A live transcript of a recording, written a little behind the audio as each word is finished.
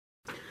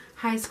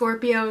Hi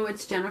Scorpio,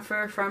 it's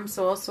Jennifer from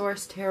Soul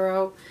Source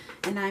Tarot,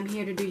 and I'm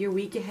here to do your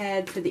week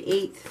ahead for the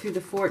 8th through the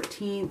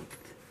 14th.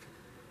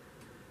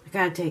 I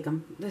gotta take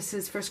them. This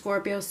is for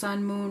Scorpio,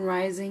 Sun, Moon,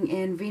 Rising,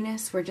 and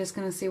Venus. We're just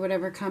gonna see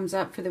whatever comes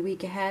up for the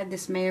week ahead.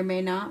 This may or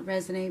may not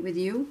resonate with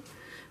you.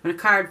 When a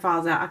card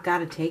falls out, I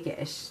gotta take it.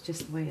 It's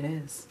just the way it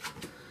is.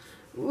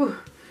 Ooh.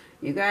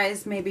 You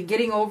guys may be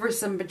getting over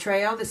some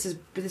betrayal. This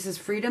is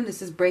freedom.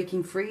 This is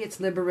breaking free. It's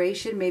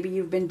liberation. Maybe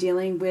you've been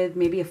dealing with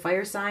maybe a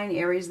fire sign,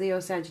 Aries, Leo,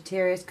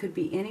 Sagittarius. Could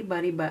be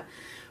anybody, but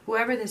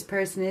whoever this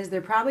person is,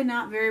 they're probably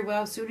not very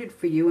well suited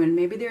for you. And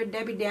maybe they're a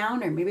Debbie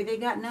Downer. Maybe they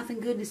got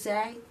nothing good to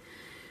say.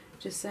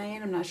 Just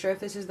saying. I'm not sure if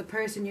this is the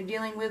person you're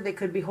dealing with. They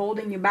could be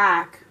holding you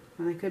back.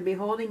 They could be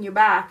holding you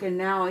back. And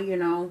now, you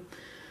know,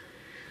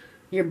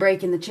 you're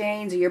breaking the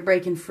chains, or you're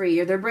breaking free,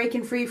 or they're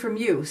breaking free from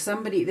you.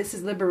 Somebody, this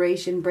is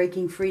liberation,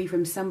 breaking free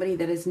from somebody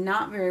that is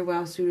not very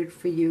well suited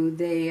for you.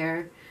 They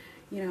are,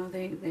 you know,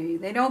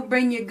 they don't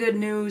bring you good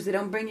news. They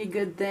don't bring you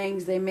good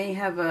things. They may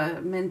have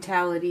a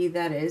mentality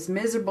that is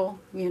miserable,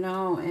 you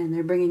know, and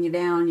they're bringing you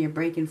down. You're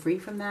breaking free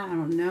from that. I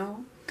don't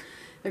know.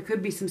 There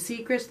could be some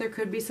secrets. There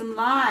could be some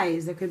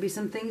lies. There could be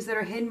some things that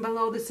are hidden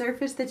below the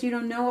surface that you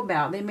don't know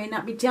about. They may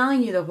not be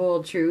telling you the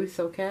whole truth,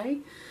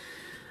 okay?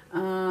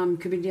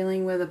 Could be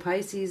dealing with a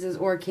Pisces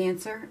or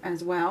Cancer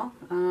as well.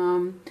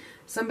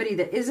 Somebody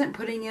that isn't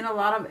putting in a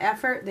lot of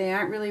effort. They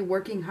aren't really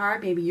working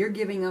hard. Maybe you're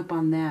giving up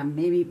on them.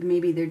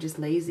 Maybe they're just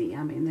lazy.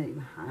 I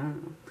mean, I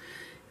don't know.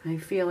 I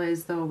feel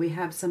as though we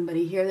have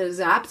somebody here that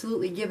is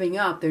absolutely giving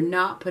up. They're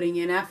not putting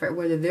in effort.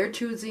 Whether they're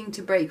choosing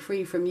to break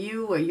free from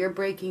you or you're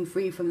breaking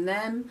free from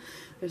them,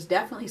 there's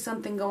definitely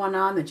something going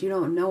on that you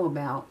don't know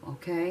about,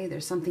 okay?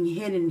 There's something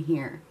hidden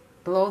here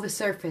below the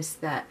surface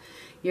that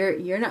you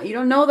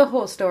don't know the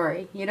whole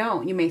story. You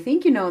don't. You may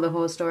think you know the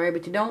whole story,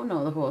 but you don't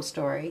know the whole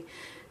story.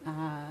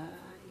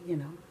 You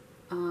know.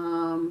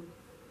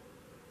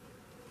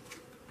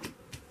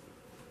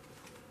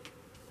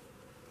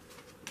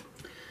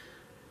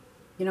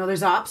 You know,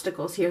 there's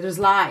obstacles here. There's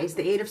lies.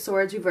 The Eight of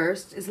Swords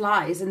reversed is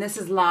lies, and this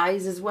is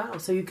lies as well.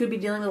 So you could be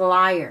dealing with a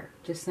liar.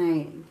 Just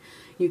saying.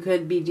 You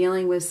could be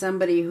dealing with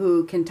somebody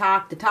who can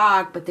talk the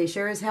talk, but they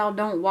sure as hell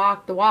don't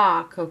walk the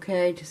walk.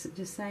 Okay,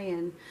 just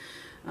saying.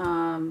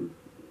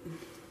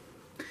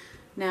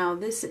 Now,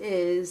 this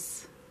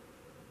is,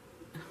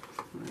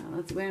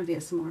 well, we're going to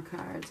get some more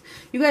cards.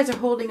 You guys are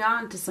holding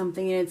on to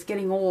something and it's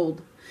getting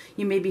old.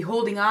 You may be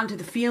holding on to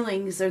the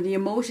feelings or the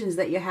emotions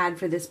that you had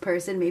for this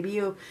person. Maybe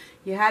you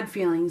had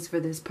feelings for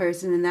this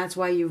person and that's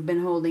why you've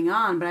been holding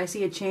on. But I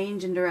see a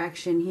change in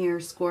direction here,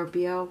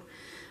 Scorpio.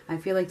 I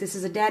feel like this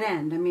is a dead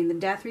end. I mean, the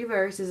death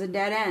reverse is a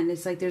dead end.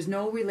 It's like there's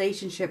no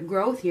relationship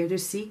growth here.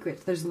 There's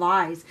secrets. There's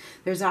lies.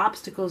 There's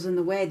obstacles in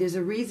the way. There's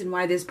a reason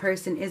why this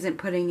person isn't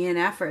putting in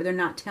effort. They're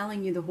not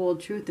telling you the whole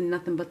truth and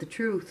nothing but the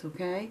truth,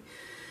 okay?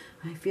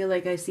 I feel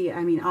like I see,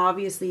 I mean,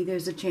 obviously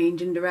there's a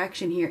change in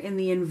direction here. In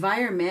the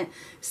environment,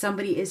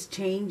 somebody is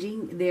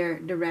changing their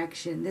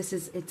direction.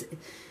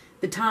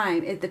 The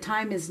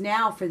time is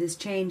now for this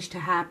change to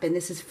happen.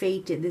 This is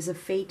fated. There's a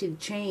fated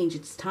change.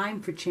 It's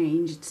time for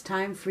change. It's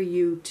time for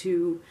you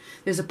to,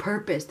 there's a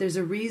purpose. There's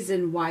a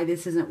reason why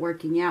this isn't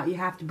working out. You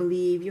have to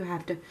believe, you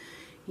have to,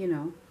 you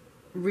know,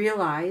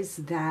 realize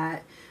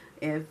that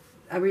if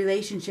a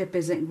relationship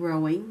isn't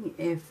growing,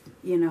 if,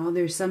 you know,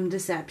 there's some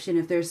deception,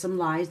 if there's some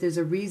lies, there's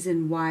a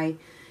reason why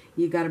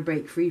you got to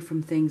break free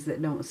from things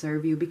that don't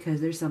serve you because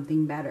there's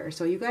something better.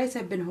 So you guys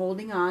have been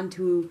holding on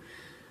to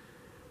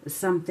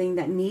something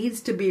that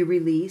needs to be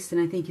released, and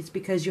I think it's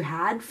because you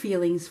had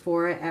feelings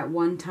for it at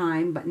one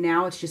time, but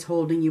now it's just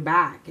holding you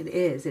back.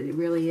 It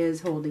really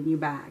is holding you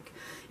back.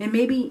 And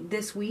maybe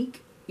this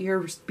week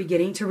you're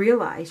beginning to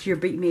realize,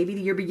 maybe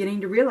you're beginning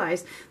to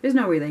realize there's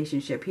no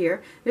relationship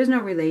here. There's no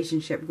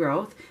relationship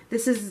growth.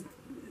 This is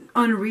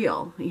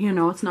unreal. You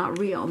know, it's not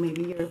real.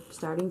 Maybe you're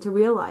starting to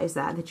realize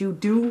that you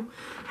do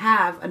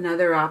have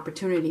another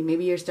opportunity.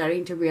 Maybe you're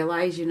starting to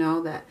realize, you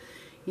know, that,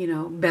 you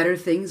know, better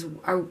things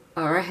are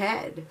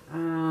ahead.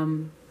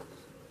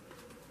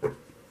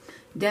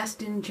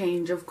 Destined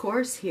change, of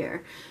course,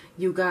 here.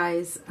 You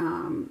guys,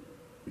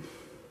 you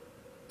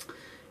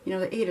know,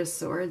 the Eight of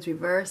Swords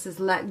reverse is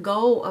let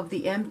go of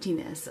the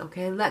emptiness,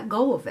 okay? Let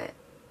go of it.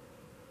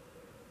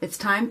 It's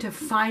time to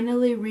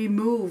finally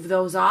remove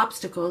those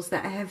obstacles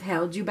that have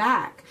held you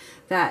back,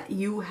 that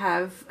you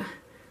have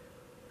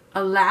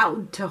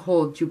allowed to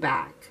hold you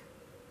back.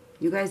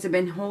 You guys have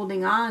been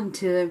holding on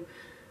to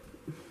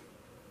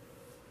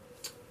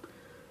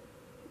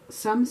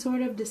some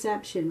sort of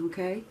deception,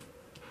 okay?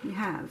 You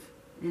have.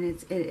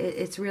 And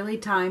it's really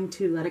time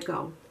to let it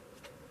go.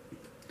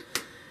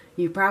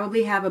 You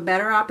probably have a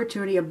better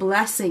opportunity, a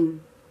blessing,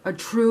 a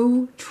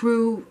true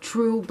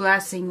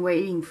blessing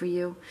waiting for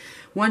you.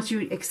 Once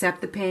you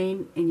accept the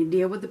pain and you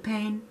deal with the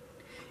pain,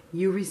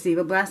 you receive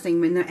a blessing.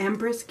 When the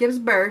Empress gives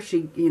birth,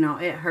 she, you know,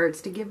 it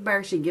hurts to give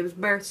birth. She gives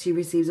birth, she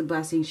receives a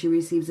blessing, she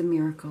receives a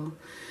miracle.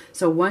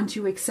 So once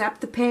you accept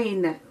the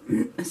pain that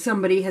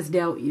somebody has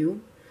dealt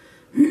you,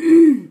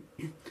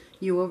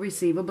 you will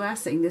receive a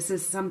blessing. This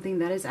is something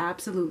that is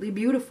absolutely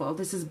beautiful.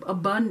 This is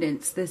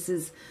abundance. This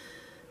is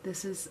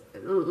This is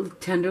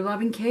tender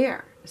loving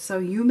care. So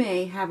you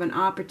may have an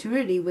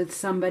opportunity with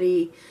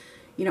somebody,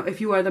 you know, if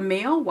you are the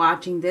male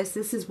watching this,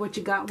 this is what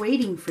you got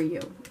waiting for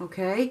you,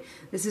 okay?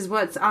 This is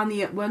what's on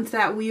the, once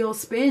that wheel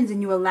spins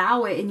and you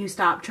allow it and you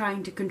stop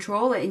trying to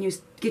control it and you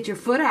get your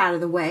foot out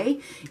of the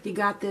way, you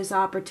got this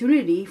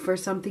opportunity for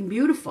something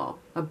beautiful.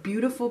 A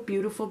beautiful,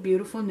 beautiful,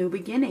 beautiful new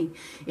beginning.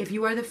 If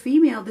you are the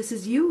female, this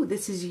is you.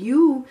 This is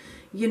you,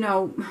 you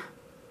know,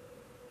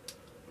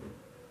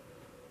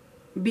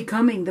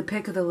 becoming the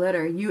pick of the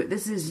litter.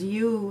 This is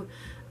you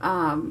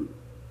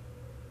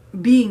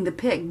being the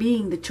pick,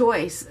 being the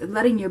choice,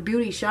 letting your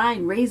beauty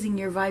shine, raising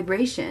your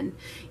vibration.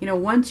 You know,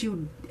 once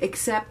you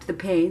accept the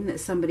pain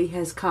that somebody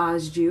has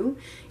caused you,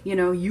 you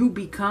know, you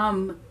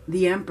become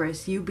the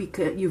empress.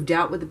 You've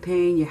dealt with the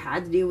pain. You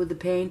had to deal with the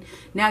pain.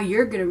 Now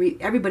you're going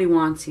to everybody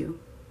wants you.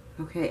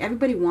 Okay?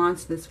 Everybody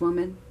wants this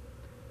woman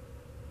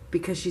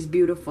because she's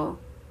beautiful.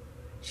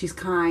 She's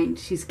kind,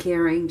 she's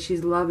caring,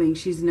 she's loving,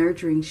 she's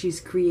nurturing, she's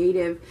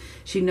creative,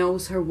 she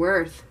knows her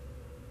worth.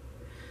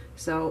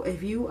 So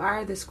if you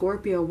are the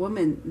Scorpio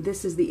woman,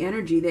 this is the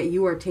energy that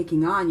you are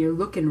taking on. You're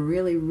looking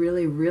really,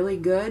 really, really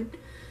good.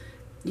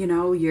 You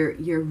know,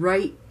 you're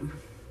right.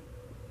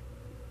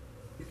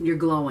 You're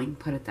glowing,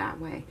 put it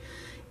that way.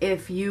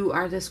 If you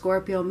are the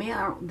Scorpio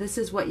male, this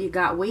is what you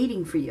got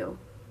waiting for you.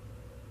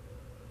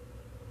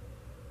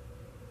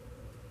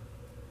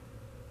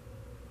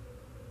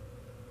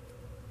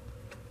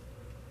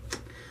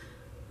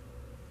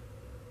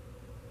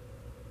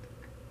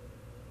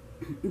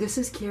 This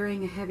is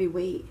carrying a heavy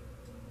weight.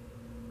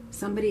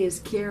 Somebody is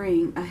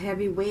carrying a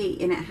heavy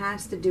weight, and it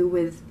has to do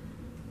with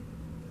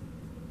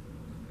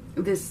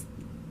this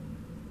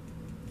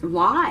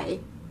lie.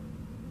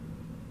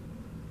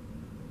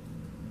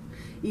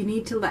 You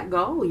need to let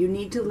go. You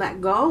need to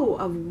let go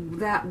of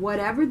that,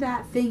 whatever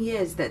that thing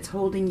is that's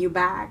holding you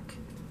back.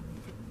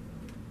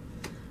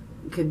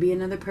 It could be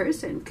another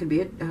person. Could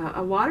be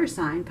a water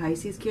sign,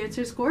 Pisces,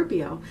 Cancer,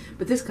 Scorpio.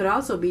 But this could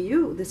also be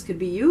you. This could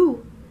be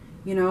you.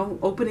 You know,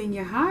 opening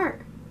your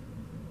heart.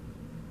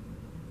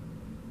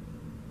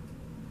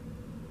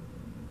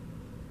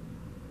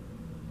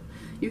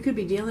 You could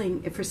be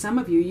dealing, for some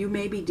of you, you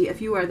may be,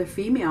 if you are the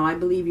female, I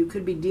believe you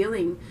could be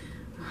dealing,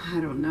 I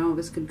don't know,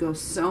 this could go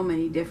so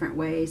many different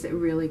ways, it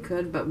really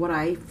could, but what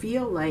I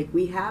feel like,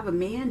 we have a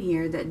man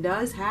here that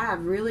does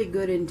have really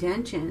good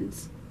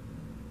intentions.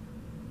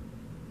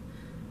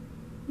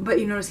 But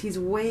you notice he's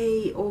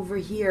way over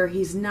here.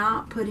 He's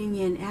not putting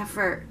in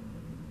effort.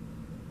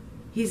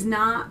 He's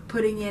not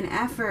putting in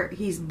effort.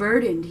 He's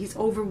burdened. He's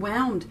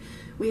overwhelmed.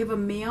 We have a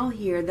male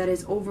here that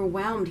is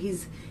overwhelmed.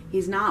 He's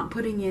not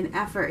putting in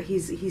effort.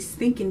 He's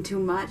thinking too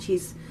much.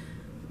 He's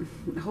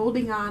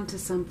holding on to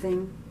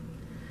something.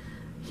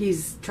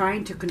 He's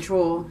trying to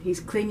control. He's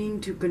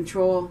clinging to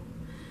control.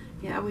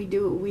 Yeah, we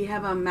do. We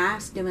have a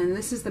masculine.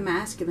 This is the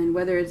masculine,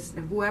 whether it's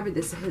whoever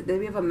this is.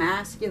 We have a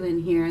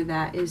masculine here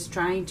that is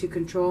trying to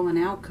control an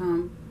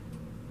outcome.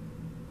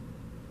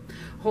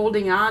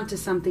 Holding on to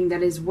something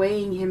that is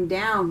weighing him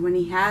down when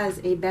he has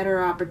a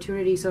better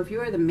opportunity. So if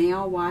you are the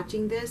male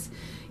watching this,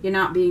 you're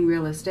not being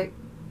realistic.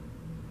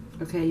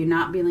 Okay, you're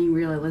not being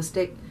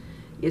realistic.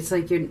 It's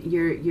like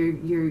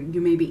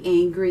you may be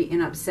angry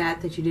and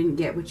upset that you didn't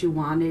get what you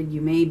wanted.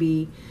 You may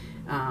be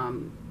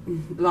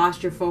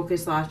lost your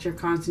focus, lost your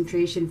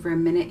concentration for a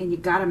minute, and you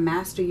got to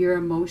master your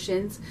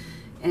emotions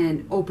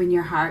and open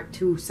your heart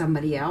to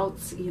somebody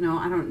else. You know,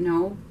 I don't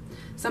know.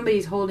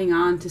 Somebody's holding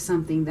on to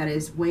something that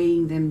is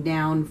weighing them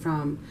down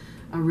from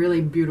a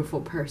really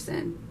beautiful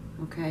person.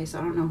 Okay, so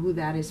I don't know who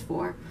that is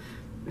for.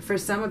 For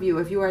some of you,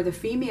 if you are the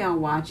female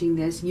watching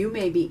this, you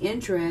may be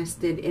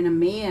interested in a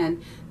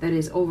man that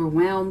is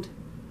overwhelmed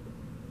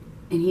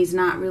and he's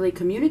not really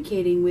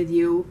communicating with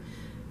you.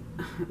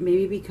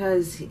 Maybe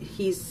because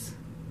he's...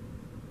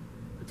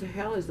 What the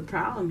hell is the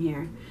problem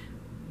here?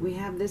 We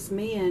have this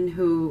man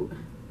who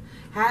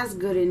has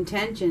good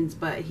intentions,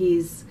 but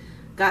he's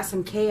got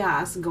some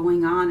chaos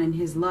going on in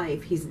his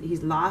life.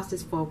 He's lost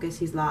his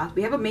focus.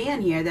 We have a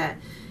man here that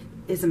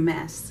is a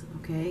mess.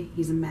 Okay,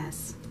 he's a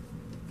mess.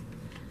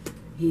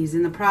 He's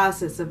in the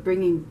process of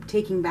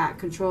taking back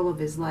control of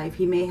his life.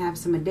 He may have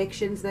some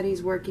addictions that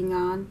he's working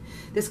on.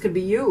 This could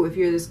be you if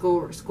you're the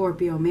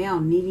Scorpio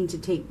male, needing to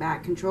take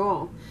back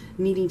control,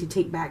 needing to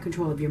take back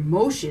control of your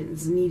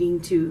emotions,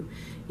 needing to,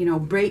 you know,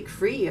 break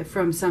free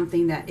from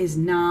something that is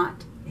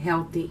not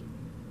healthy.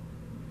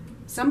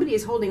 Somebody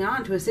is holding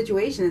on to a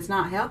situation that's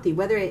not healthy,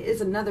 whether it is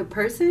another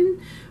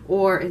person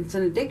or it's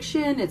an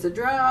addiction, it's a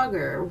drug,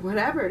 or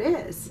whatever it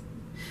is.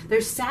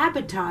 They're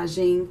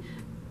sabotaging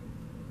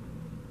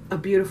a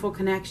beautiful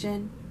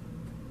connection.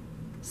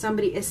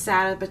 Somebody is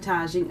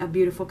sabotaging a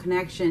beautiful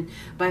connection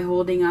by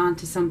holding on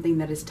to something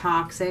that is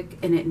toxic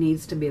and it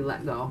needs to be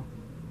let go.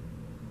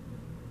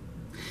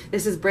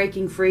 This is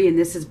breaking free, and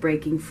this is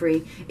breaking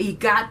free. You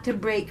got to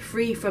break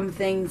free from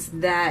things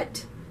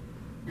that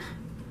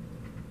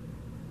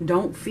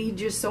don't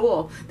feed your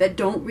soul, that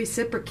don't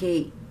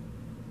reciprocate.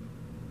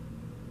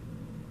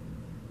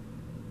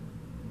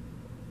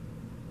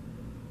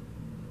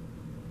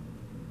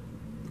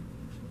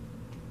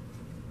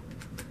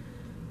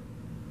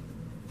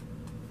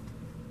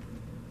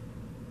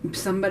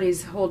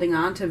 Somebody's holding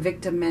on to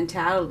victim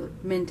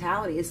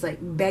mentality. It's like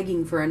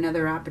begging for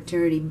another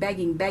opportunity,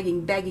 begging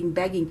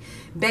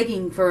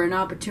for an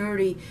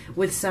opportunity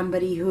with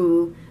somebody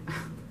who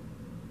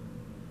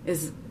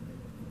is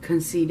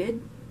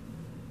conceited,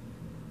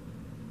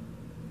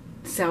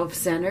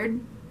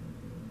 self-centered,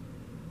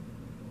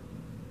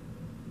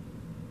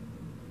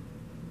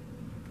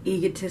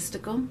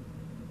 egotistical,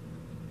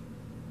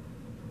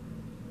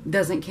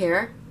 doesn't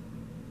care.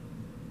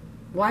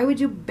 Why would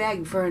you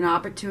beg for an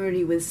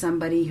opportunity with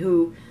somebody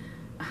who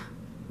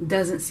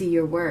doesn't see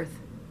your worth?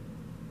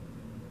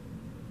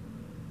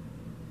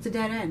 It's a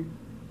dead end.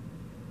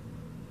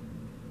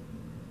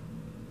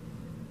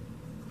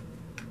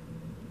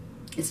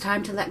 It's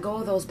time to let go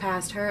of those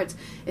past hurts.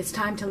 It's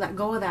time to let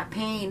go of that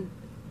pain.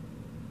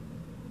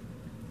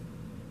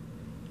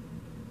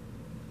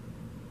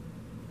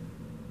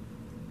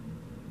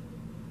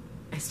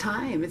 It's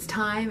time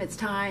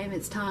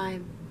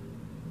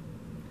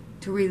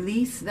to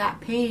release that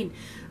pain.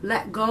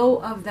 Let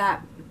go of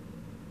that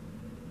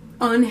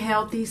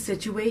unhealthy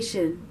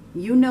situation.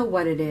 You know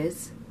what it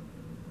is.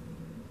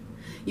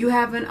 You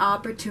have an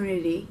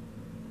opportunity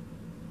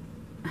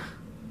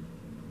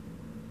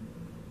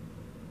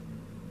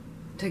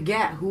to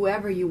get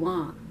whoever you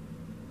want.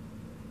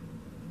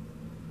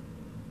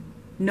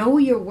 Know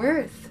your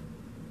worth.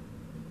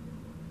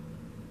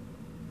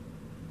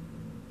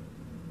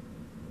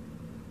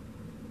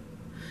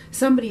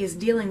 Somebody is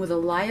dealing with a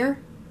liar.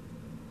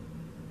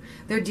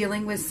 They're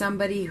dealing with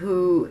somebody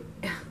who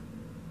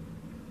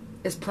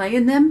is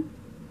playing them,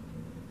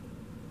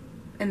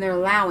 and they're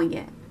allowing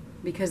it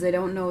because they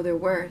don't know their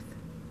worth.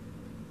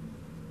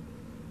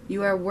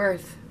 You are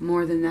worth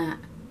more than that.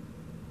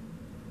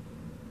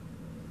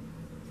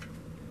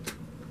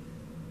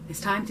 It's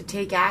time to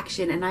take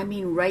action, and I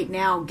mean right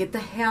now. Get the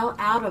hell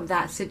out of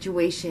that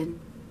situation.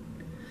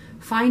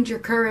 Find your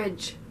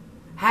courage.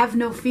 Have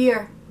no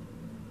fear.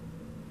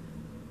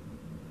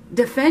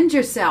 Defend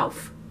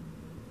yourself.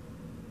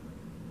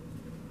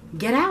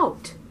 Get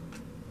out.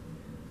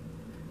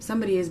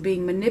 Somebody is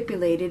being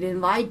manipulated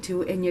and lied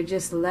to, and you're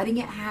just letting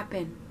it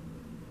happen.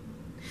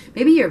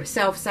 Maybe you're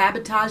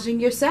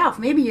self-sabotaging yourself.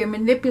 Maybe you're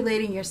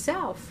manipulating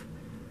yourself.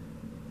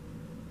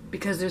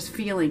 Because there's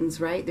feelings,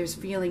 right? There's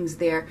feelings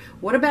there.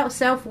 What about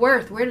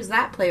self-worth? Where does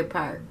that play a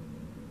part?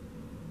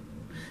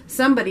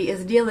 Somebody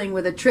is dealing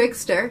with a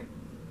trickster.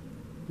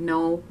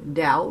 No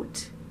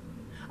doubt.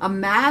 A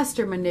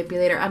master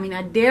manipulator. I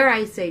mean, dare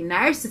I say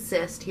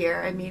narcissist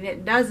here. I mean,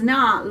 it does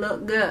not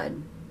look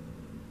good.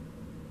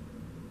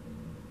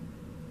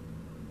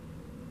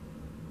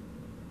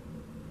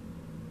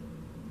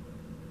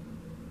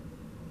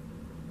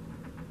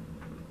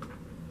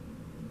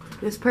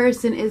 This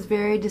person is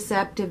very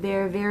deceptive. They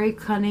are very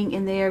cunning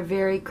and they are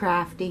very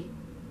crafty.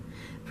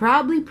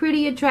 Probably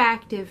pretty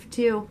attractive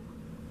too.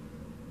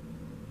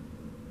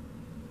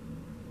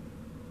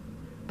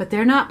 But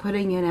they're not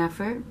putting in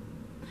effort.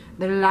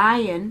 They're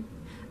lying.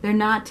 They're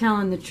not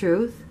telling the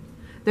truth.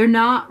 They're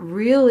not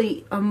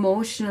really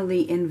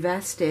emotionally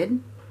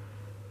invested.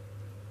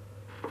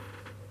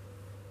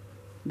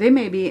 They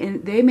may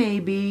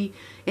be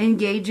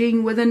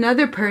engaging with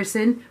another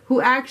person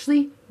who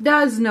actually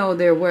does know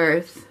their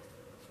worth.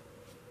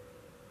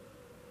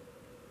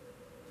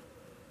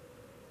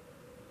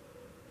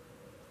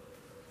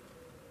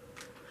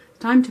 It's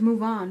time to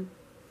move on.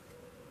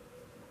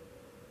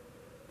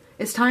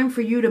 It's time for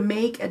you to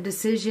make a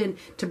decision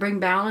to bring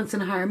balance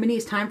and harmony.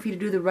 It's time for you to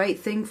do the right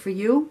thing for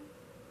you.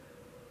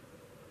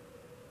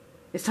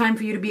 It's time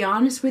for you to be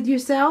honest with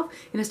yourself.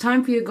 And it's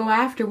time for you to go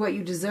after what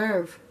you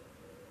deserve.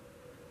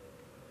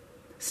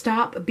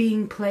 Stop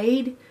being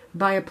played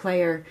by a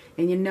player.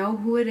 And you know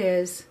who it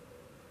is.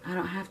 I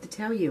don't have to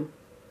tell you.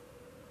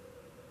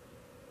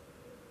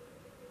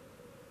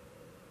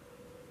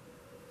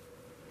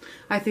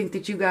 I think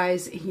that you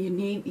guys, you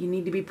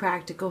need to be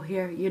practical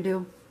here. You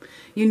do.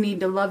 You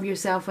need to love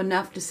yourself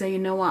enough to say, you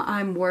know what,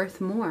 I'm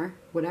worth more.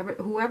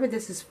 Whoever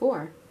this is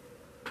for.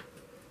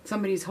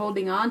 Somebody's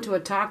holding on to a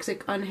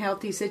toxic,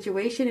 unhealthy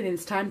situation and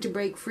it's time to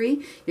break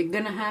free. You're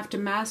going to have to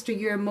master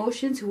your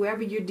emotions,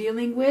 whoever you're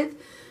dealing with.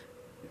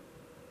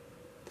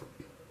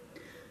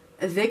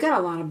 They got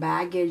a lot of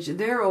baggage.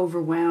 They're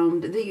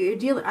overwhelmed.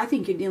 I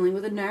think you're dealing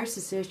with a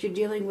narcissist. You're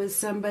dealing with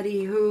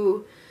somebody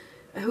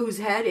whose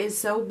head is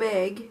so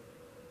big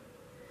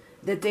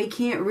that they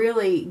can't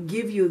really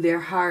give you their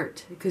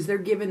heart because they're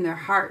giving their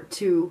heart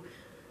to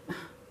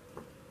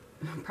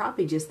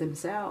probably just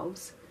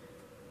themselves.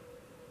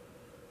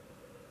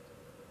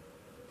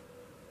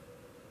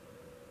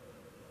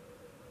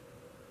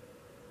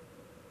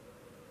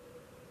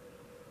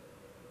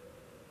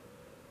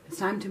 It's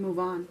time to move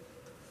on.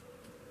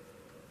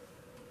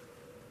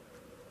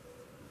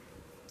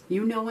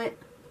 You know it.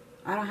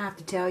 I don't have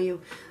to tell you.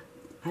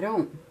 I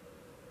don't.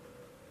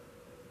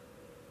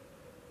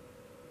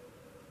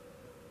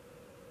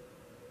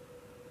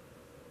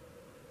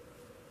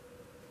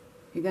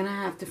 You're going to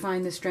have to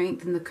find the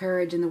strength and the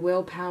courage and the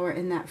willpower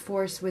and that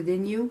force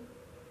within you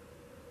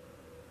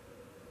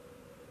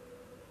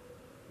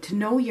to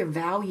know your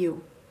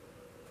value.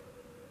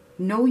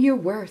 Know your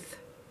worth.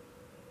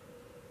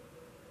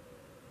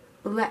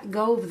 Let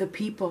go of the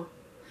people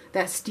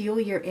that steal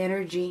your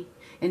energy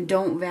and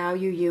don't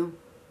value you.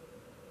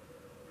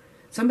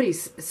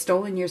 Somebody's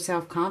stolen your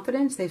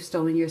self-confidence. They've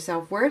stolen your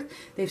self-worth.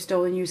 They've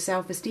stolen your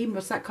self-esteem.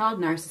 What's that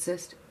called?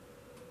 Narcissist.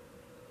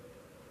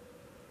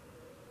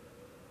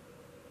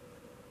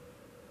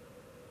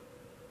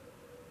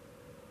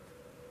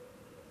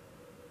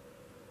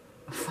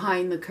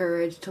 Find the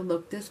courage to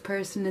look this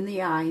person in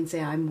the eye and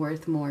say, I'm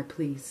worth more,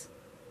 please.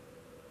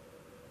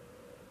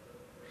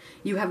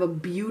 You have a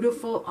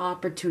beautiful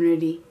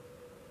opportunity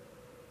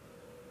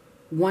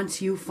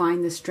once you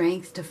find the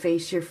strength to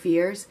face your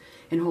fears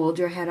and hold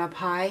your head up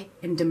high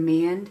and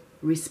demand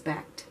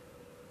respect.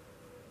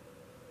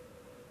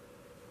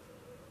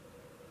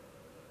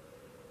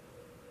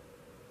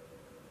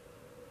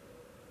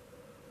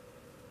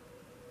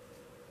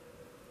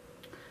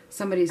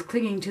 Somebody's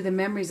clinging to the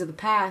memories of the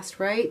past,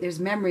 right? There's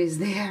memories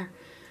there.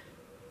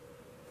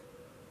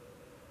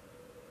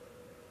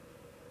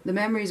 The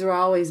memories will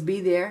always be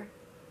there.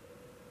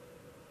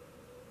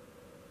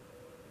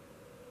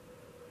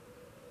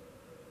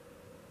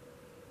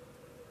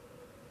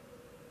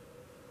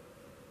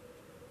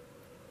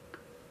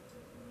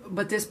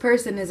 But this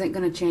person isn't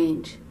going to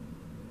change.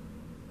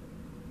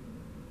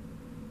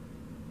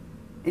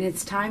 And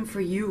it's time for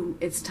you.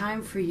 It's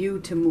time for you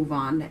to move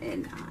on.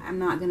 And I'm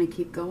not going to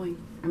keep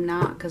going. I'm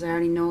not, because I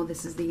already know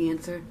this is the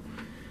answer.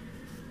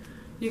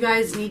 You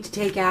guys need to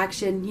take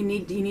action. You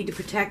need to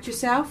protect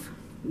yourself.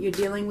 You're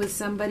dealing with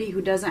somebody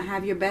who doesn't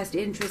have your best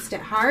interest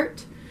at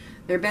heart.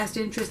 Their best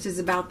interest is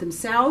about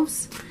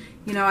themselves.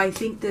 You know, I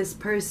think this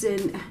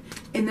person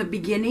in the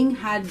beginning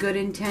had good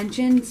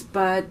intentions,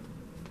 but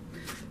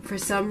for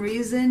some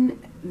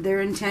reason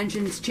their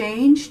intentions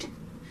changed.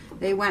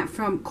 They went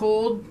from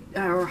cold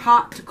or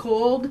hot to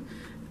cold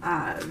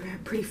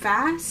pretty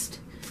fast.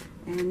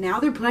 And now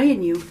they're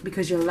playing you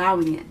because you're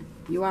allowing it.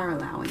 You are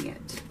allowing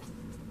it.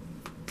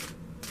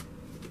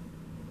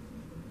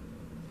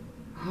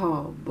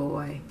 Oh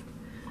boy.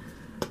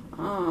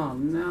 Oh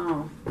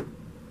no.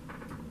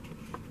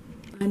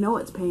 I know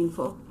it's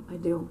painful. I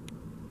do.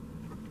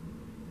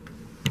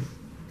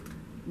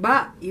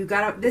 But you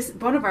gotta, this,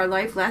 one of our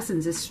life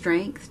lessons is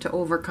strength to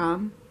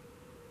overcome.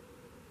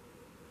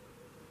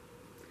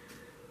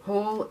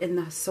 Hole in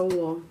the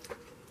soul.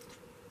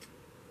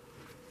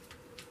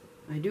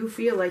 I do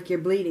feel like you're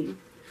bleeding.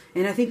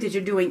 And I think that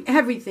you're doing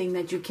everything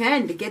that you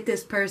can to get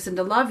this person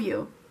to love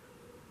you.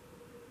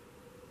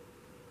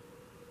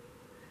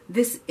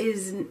 This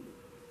is,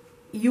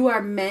 you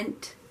are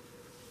meant,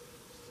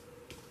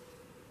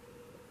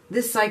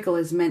 this cycle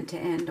is meant to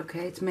end,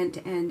 okay? It's meant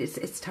to end.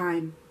 It's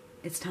time.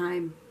 It's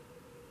time.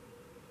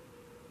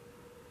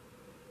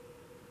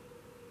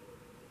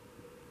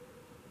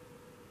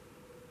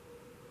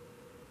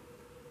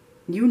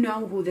 You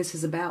know who this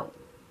is about.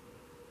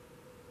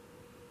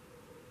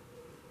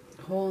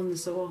 Hole in the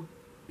soul.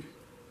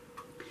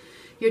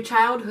 Your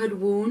childhood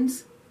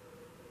wounds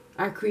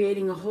are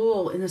creating a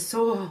hole in the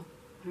soul.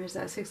 There's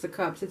that Six of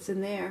Cups. It's in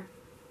there.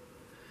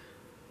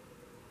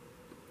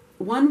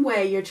 One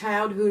way your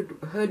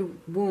childhood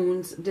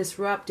wounds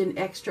disrupt an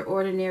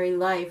extraordinary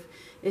life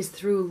is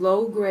through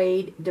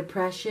low-grade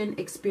depression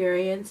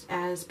experienced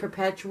as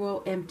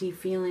perpetual empty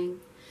feeling.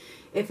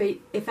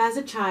 If as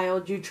a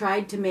child you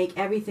tried to make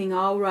everything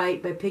all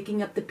right by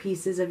picking up the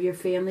pieces of your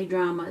family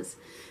dramas,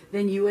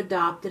 then you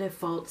adopted a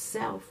false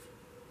self.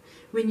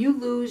 When you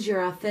lose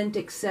your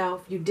authentic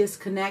self, you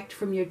disconnect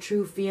from your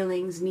true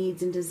feelings,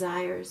 needs, and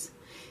desires.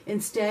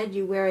 Instead,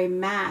 you wear a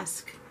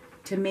mask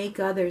to make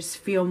others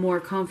feel more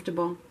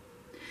comfortable.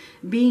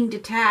 Being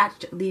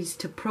detached leads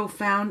to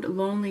profound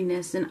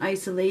loneliness and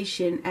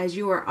isolation as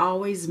you are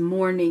always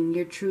mourning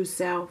your true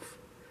self.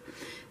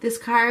 This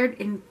card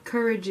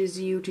encourages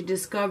you to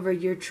discover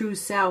your true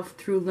self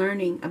through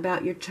learning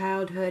about your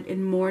childhood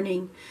and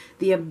mourning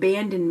the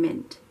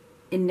abandonment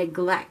and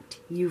neglect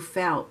you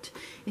felt.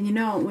 And you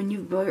know, when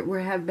you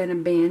have been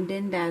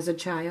abandoned as a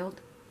child,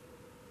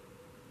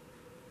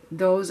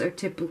 those are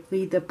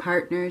typically the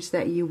partners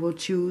that you will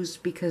choose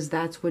because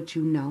that's what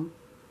you know.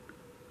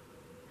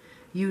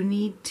 You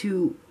need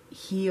to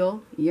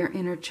heal your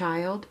inner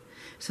child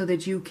so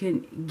that you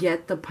can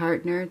get the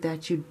partner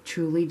that you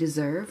truly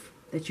deserve,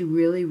 that you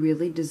really,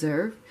 really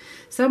deserve.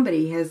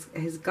 Somebody has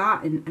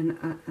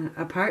gotten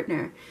a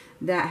partner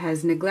that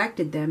has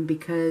neglected them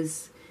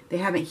because they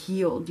haven't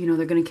healed. You know,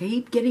 they're going to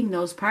keep getting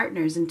those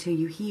partners until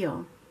you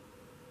heal.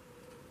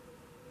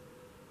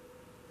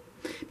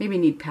 Maybe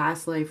you need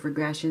past life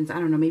regressions. I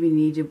don't know. Maybe you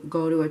need to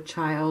go to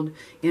a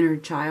inner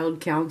child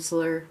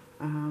counselor.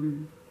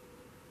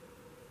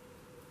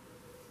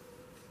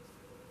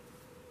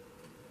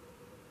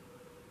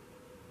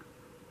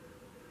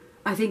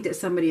 I think that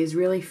somebody is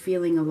really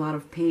feeling a lot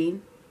of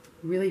pain.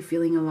 Really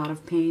feeling a lot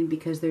of pain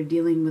because they're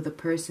dealing with a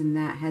person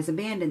that has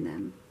abandoned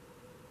them.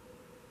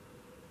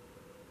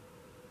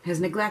 Has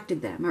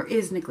neglected them or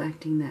is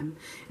neglecting them.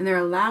 And they're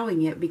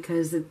allowing it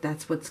because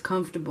that's what's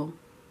comfortable.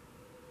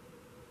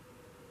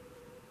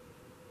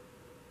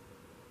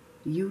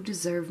 You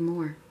deserve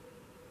more.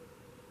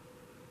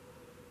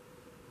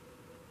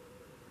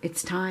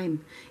 It's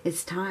time.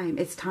 It's time.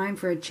 It's time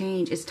for a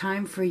change. It's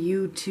time for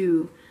you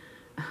to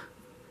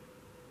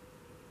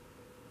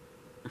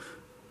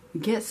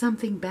get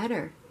something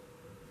better.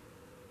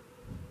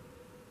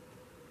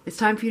 It's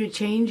time for you to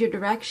change your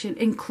direction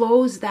and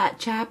close that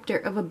chapter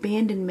of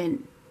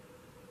abandonment.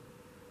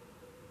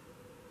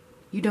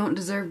 You don't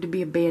deserve to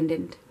be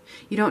abandoned.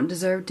 You don't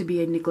deserve to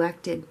be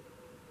neglected.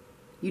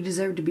 You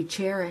deserve to be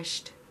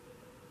cherished.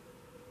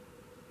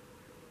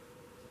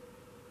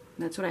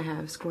 That's what I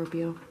have,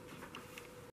 Scorpio.